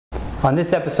On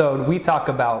this episode, we talk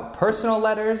about personal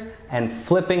letters and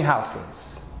flipping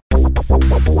houses.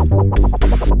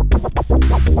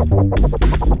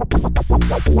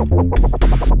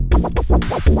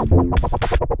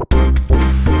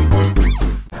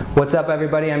 What's up,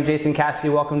 everybody? I'm Jason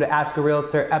Cassity. Welcome to Ask a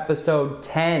Realtor episode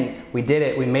 10. We did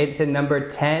it. We made it to number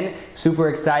 10. Super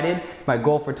excited. My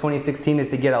goal for 2016 is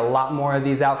to get a lot more of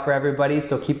these out for everybody,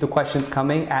 so keep the questions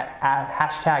coming at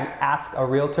hashtag Ask a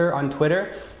Realtor on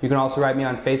Twitter. You can also write me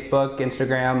on Facebook,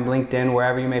 Instagram, LinkedIn,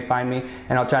 wherever you may find me,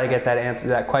 and I'll try to get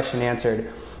that question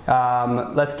answered.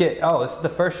 This is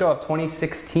the first show of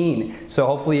 2016, so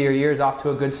hopefully your year is off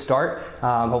to a good start.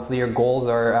 Hopefully your goals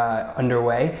are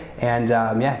underway, and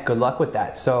yeah, good luck with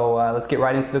that. So let's get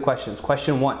right into the questions.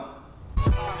 Question 1.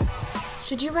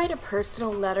 Should you write a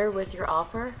personal letter with your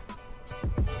offer?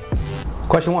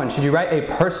 Question 1, should you write a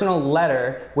personal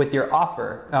letter with your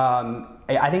offer?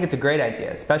 I think it's a great idea,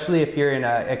 especially if you're in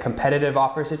a competitive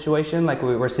offer situation like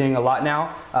we're seeing a lot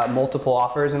now, multiple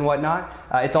offers and whatnot.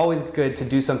 It's always good to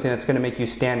do something that's going to make you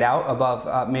stand out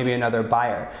above maybe another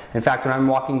buyer. In fact, when I'm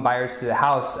walking buyers through the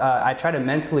house, I try to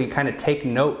mentally kind of take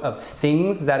note of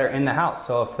things that are in the house.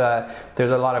 So if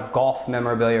there's a lot of golf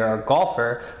memorabilia or a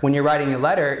golfer, when you're writing a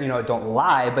letter, don't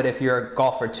lie, but if you're a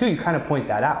golfer too, you kind of point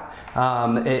that out.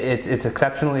 It's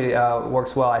exceptionally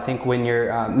works well. I think when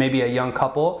you're maybe a young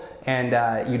couple and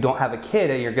you don't have a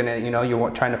kid, you're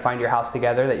trying to find your house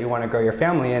together that you want to grow your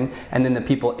family in, and then the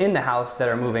people in the house that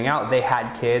are moving out, they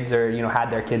had kids or had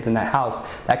their kids in that house.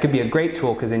 That could be a great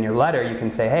tool, because in your letter you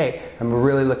can say, hey, I'm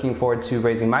really looking forward to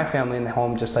raising my family in the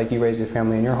home just like you raised your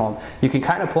family in your home. You can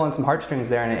kind of pull on some heartstrings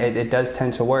there, and it does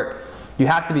tend to work. You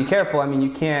have to be careful. I mean,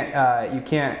 you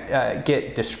can't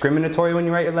get discriminatory when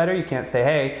you write your letter. You can't say,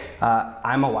 hey,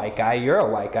 I'm a white guy, you're a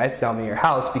white guy, sell me your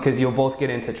house, because you'll both get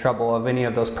into trouble of any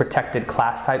of those protected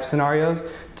class type scenarios.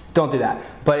 Don't do that.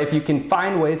 But if you can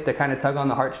find ways to kind of tug on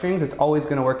the heartstrings, it's always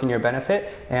going to work in your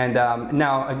benefit. And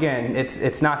now, again,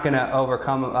 it's not going to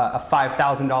overcome a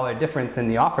 $5,000 difference in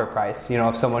the offer price.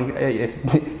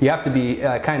 If you have to be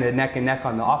kind of neck and neck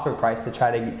on the offer price to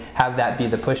try to have that be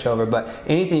the pushover. But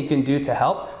anything you can do to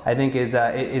help, I think,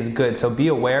 is good. So be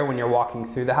aware when you're walking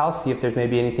through the house. See if there's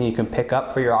maybe anything you can pick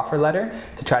up for your offer letter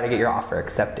to try to get your offer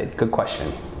accepted. Good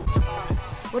question.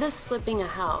 What is flipping a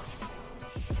house?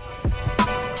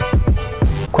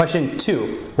 Question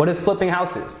 2, what is flipping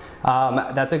houses?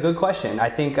 That's a good question. I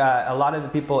think a lot of the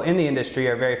people in the industry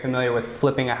are very familiar with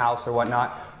flipping a house or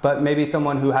whatnot, but maybe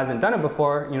someone who hasn't done it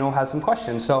before, has some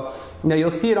questions. So, you'll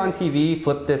see it on TV,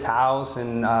 flip this house,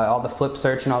 and all the flip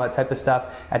search and all that type of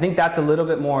stuff. I think that's a little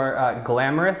bit more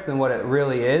glamorous than what it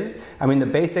really is. I mean, the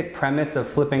basic premise of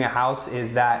flipping a house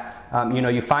is that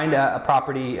you find a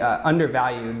property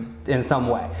undervalued in some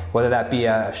way, whether that be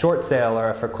a short sale or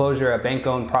a foreclosure, a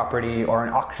bank-owned property, or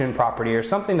an auction property, or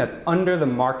something that's under the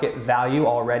market value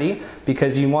already,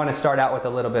 because you want to start out with a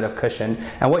little bit of cushion.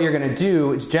 And what you're going to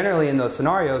do is, generally in those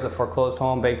scenarios, a foreclosed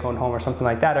home, bank-owned home, or something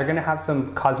like that, are going to have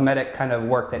some cosmetic kind of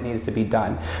work that needs to be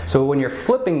done. So when you're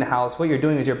flipping the house, what you're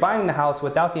doing is you're buying the house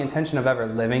without the intention of ever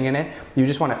living in it. You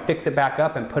just want to fix it back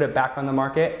up and put it back on the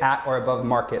market at or above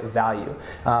market value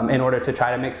in order to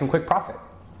try to make some quick profit.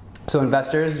 So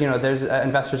investors, there's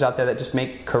investors out there that just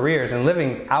make careers and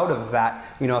livings out of that.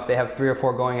 If they have 3 or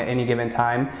 4 going at any given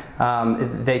time,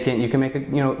 you can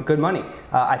make good money.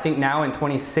 I think now in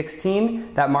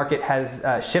 2016, that market has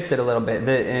shifted a little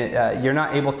bit. You're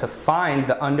not able to find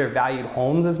the undervalued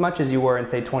homes as much as you were in,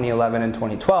 say, 2011 and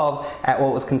 2012 at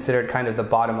what was considered kind of the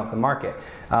bottom of the market.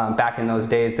 Back in those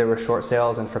days, there were short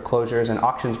sales and foreclosures and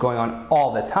auctions going on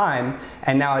all the time,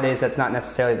 and nowadays that's not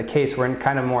necessarily the case. We're in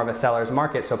kind of more of a seller's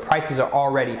market, so prices are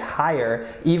already higher,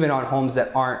 even on homes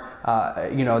that aren't,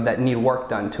 that need work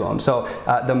done to them. So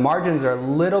the margins are a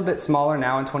little bit smaller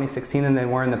now in 2016 than they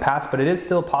were in the past, but it is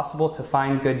still possible to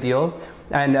find good deals.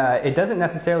 And it doesn't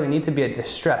necessarily need to be a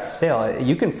distressed sale.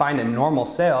 You can find a normal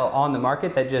sale on the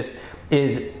market that just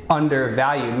is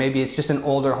undervalued. Maybe it's just an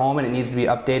older home and it needs to be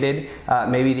updated.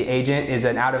 Maybe the agent is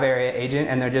an out-of-area agent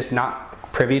and they're just not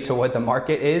privy to what the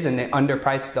market is and they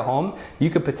underpriced the home. You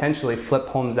could potentially flip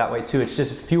homes that way too. It's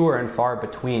just fewer and far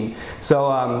between.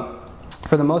 So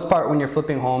for the most part, when you're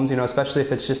flipping homes, especially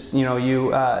if it's just,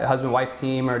 you, husband-wife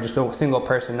team, or just a single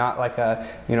person, not like a,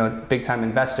 big-time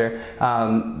investor,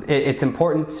 it's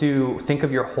important to think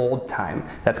of your hold time.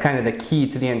 That's kind of the key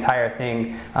to the entire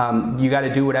thing. You got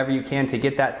to do whatever you can to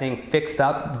get that thing fixed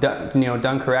up,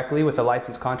 done correctly with a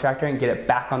licensed contractor, and get it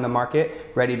back on the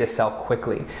market, ready to sell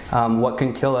quickly. What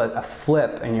can kill a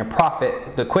flip and your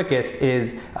profit the quickest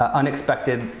is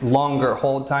unexpected longer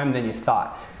hold time than you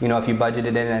thought. If you budgeted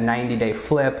in a 90-day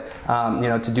flip,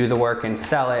 to do the work and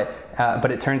sell it,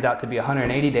 but it turns out to be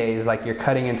 180 days, like you're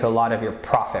cutting into a lot of your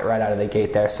profit right out of the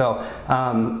gate there. So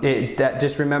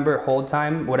just remember hold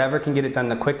time, whatever can get it done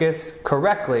the quickest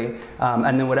correctly,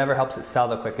 and then whatever helps it sell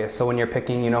the quickest. So when you're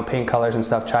picking, paint colors and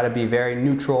stuff, try to be very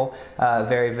neutral,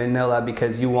 very vanilla,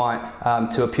 because you want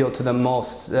to appeal to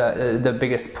the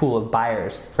biggest pool of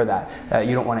buyers for that.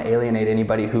 You don't want to alienate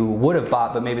anybody who would have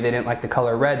bought, but maybe they didn't like the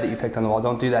color red that you picked on the wall.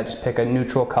 Don't do that. Just pick a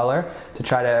neutral color to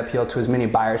try to appeal to as many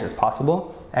buyers as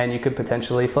possible, and you could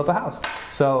potentially flip a house.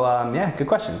 So yeah, good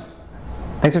question.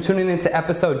 Thanks for tuning in to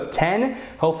episode 10.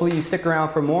 Hopefully you stick around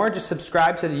for more. Just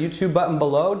subscribe to the YouTube button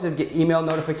below to get email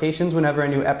notifications whenever a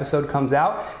new episode comes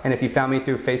out. And if you found me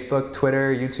through Facebook,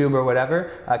 Twitter, YouTube, or whatever,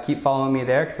 keep following me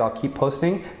there because I'll keep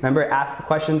posting. Remember, ask the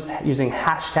questions using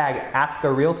hashtag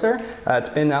 #AskARealtor. It's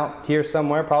been out here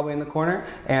somewhere, probably in the corner.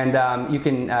 And you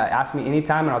can ask me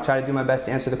anytime, and I'll try to do my best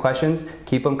to answer the questions.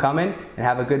 Keep them coming, and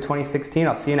have a good 2016.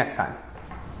 I'll see you next time.